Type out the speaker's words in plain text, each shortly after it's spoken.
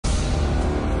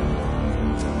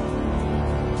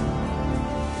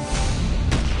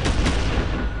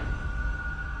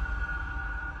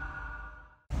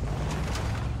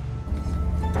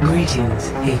Greetings,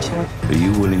 Agent. Are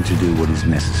you willing to do what is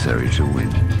necessary to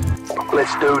win?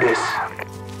 Let's do this.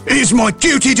 It is my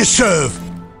duty to serve!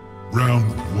 Round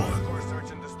one.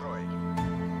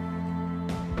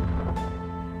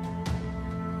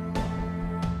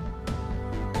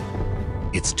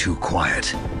 It's too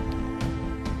quiet.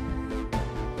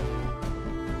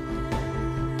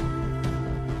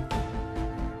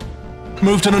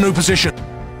 Move to the new position.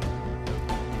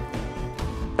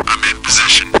 I'm in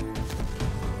position.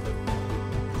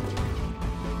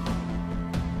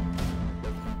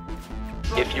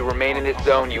 If you remain in this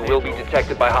zone, you will be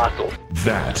detected by hostiles.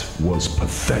 That was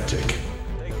pathetic.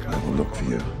 I will look for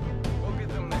you.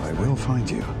 I will find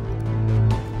you.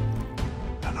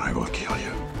 And I will kill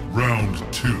you. Round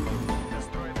two.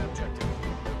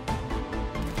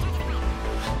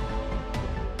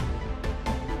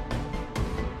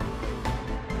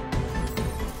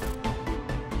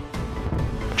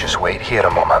 Just wait here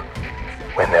a moment.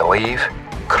 When they leave,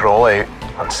 crawl out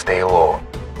and stay low.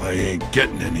 I ain't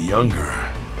getting any younger.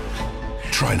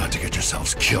 Try not to get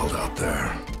yourselves killed out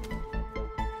there.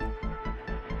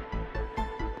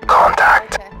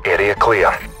 Contact. Area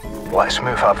clear. Let's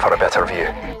move up for a better view.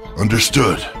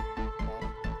 Understood.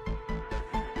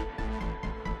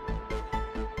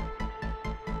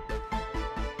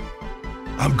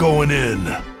 I'm going in.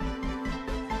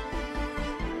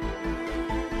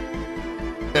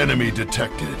 Enemy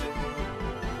detected.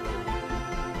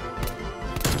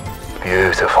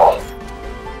 Beautiful.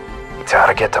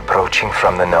 Target approaching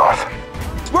from the north.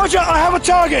 Roger, I have a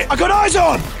target! I got eyes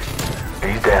on!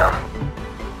 He's down.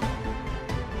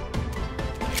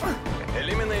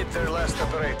 Eliminate their last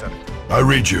operator. I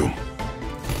read you.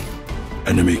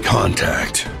 Enemy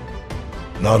contact.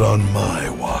 Not on my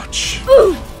watch.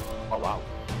 Oh, wow.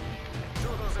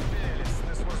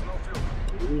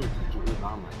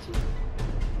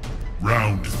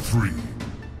 Round three.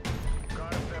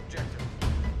 Guard the objective.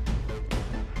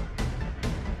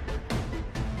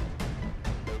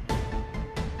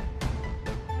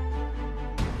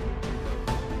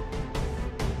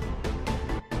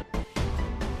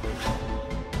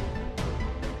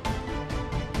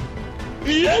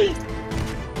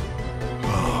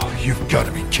 Oh, you've got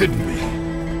to be kidding me.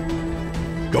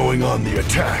 Going on the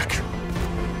attack.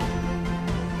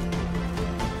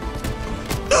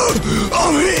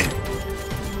 I'm hit!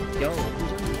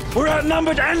 We're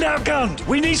outnumbered and outgunned!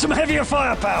 We need some heavier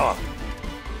firepower!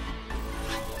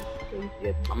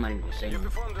 You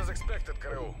performed as expected,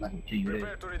 crew.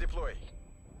 Prepare to redeploy.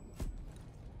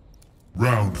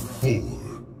 Round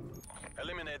four.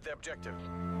 Eliminate the objective.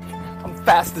 I'm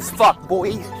fast as fuck,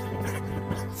 boy.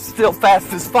 Still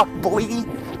fast as fuck, boy.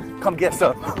 Come get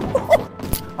some.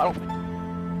 I don't...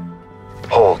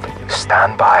 Hold.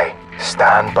 Stand by.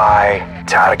 Stand by.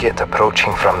 Target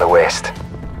approaching from the west.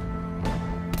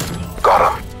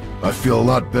 Got him. I feel a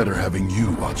lot better having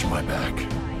you watch my back.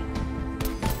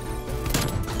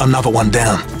 Another one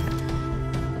down.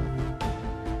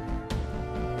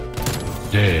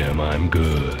 Damn, I'm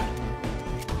good.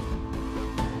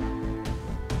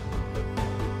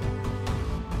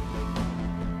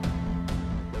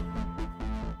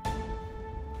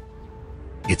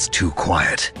 It's too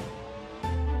quiet.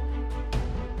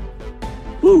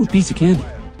 Ooh, piece of candy.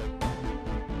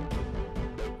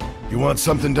 You want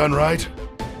something done right?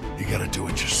 You gotta do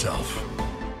it yourself.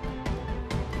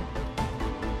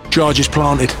 Charge is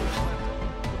planted.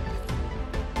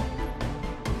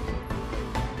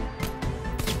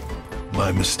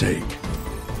 My mistake.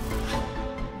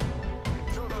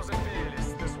 Show those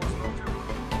imperialists this was no fluke.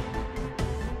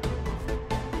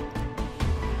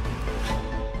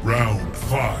 Round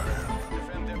five.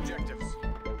 Defend the objectives.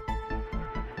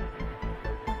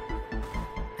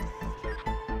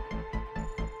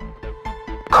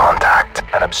 Contact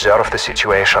and observe the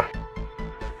situation.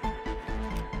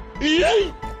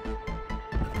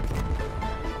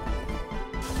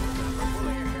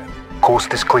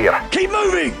 Coast is clear. Keep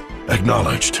moving!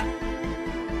 Acknowledged.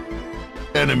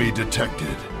 Enemy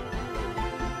detected.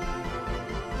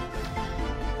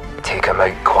 Take him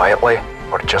out quietly,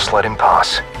 or just let him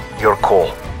pass. Your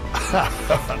call.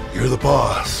 You're the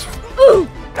boss.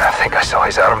 I think I saw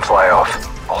his arm fly off.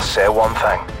 I'll say one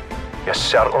thing. You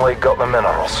certainly got the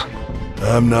minerals.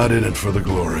 I'm not in it for the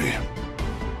glory.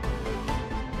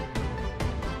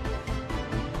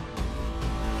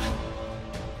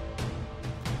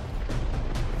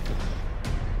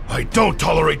 I don't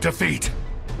tolerate defeat.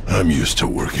 I'm used to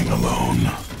working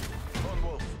alone.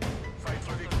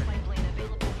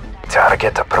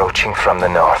 Target approaching from the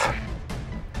north.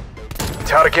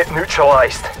 Target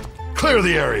neutralized. Clear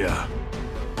the area.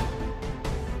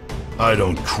 I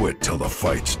don't quit till the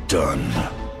fight's done.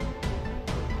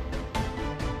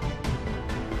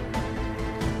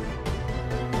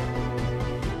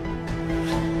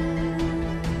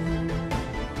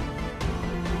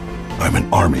 I'm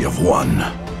an army of one.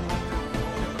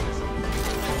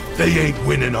 They ain't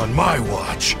winning on my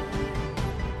watch.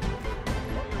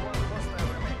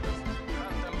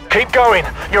 Keep going.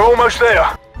 You're almost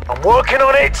there. I'm working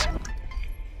on it.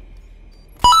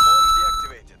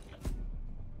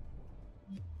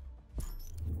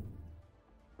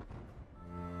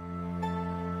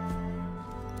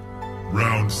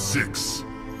 Round 6.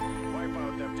 Wipe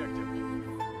out the objective.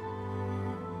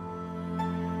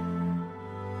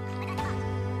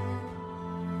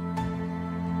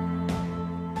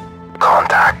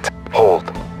 Contact.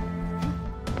 Hold.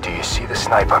 Do you see the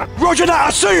sniper? Roger that, I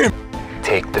see him!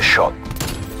 Take the shot.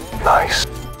 Nice.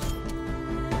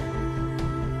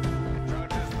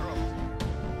 Charges dropped.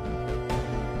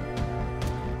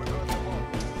 We got the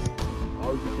bomb.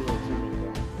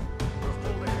 We've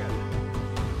pulled ahead.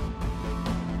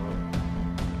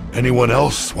 Anyone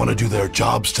else want to do their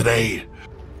jobs today?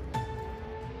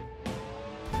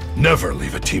 Never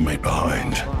leave a teammate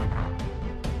behind.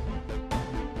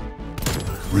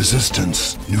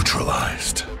 Resistance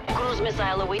neutralized. Cruise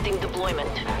missile awaiting deployment.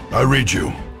 I read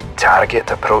you. Target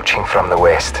approaching from the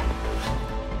west.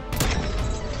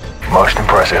 Most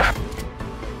impressive.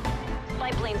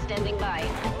 Spy plane standing by.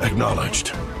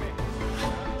 Acknowledged.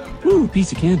 Ooh,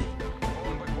 piece of candy.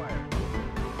 Bomb acquired.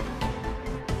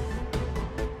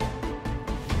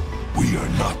 We are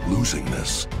not losing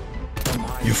this.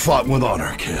 You fought with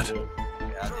honor, kid. Screw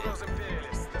those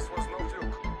imperialists. This was no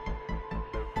fluke.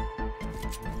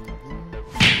 Protect the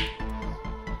objectives.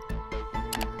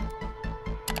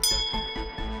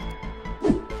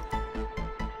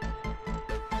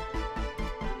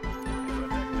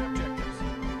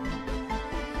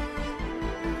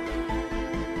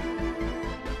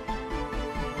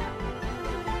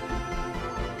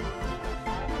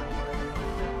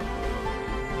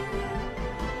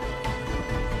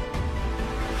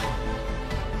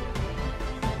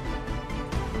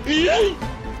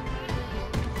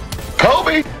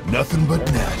 Kobe! Nothing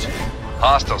but net.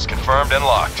 Hostiles confirmed and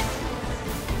locked.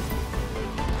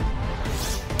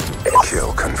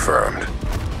 Kill confirmed.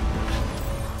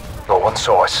 Got one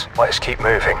source. Let us keep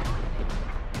moving.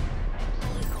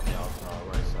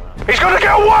 He's gonna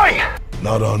get away!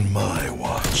 Not on my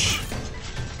watch.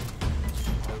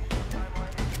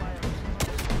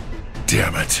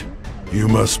 Damn it. You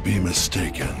must be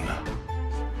mistaken.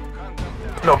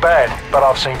 Not bad, but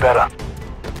I've seen better.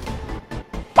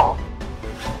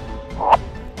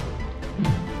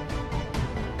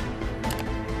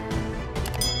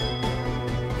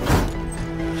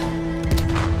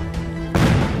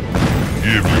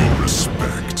 Give your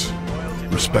respect.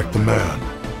 Respect the man,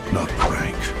 not the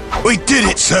rank. We did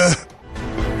it, sir!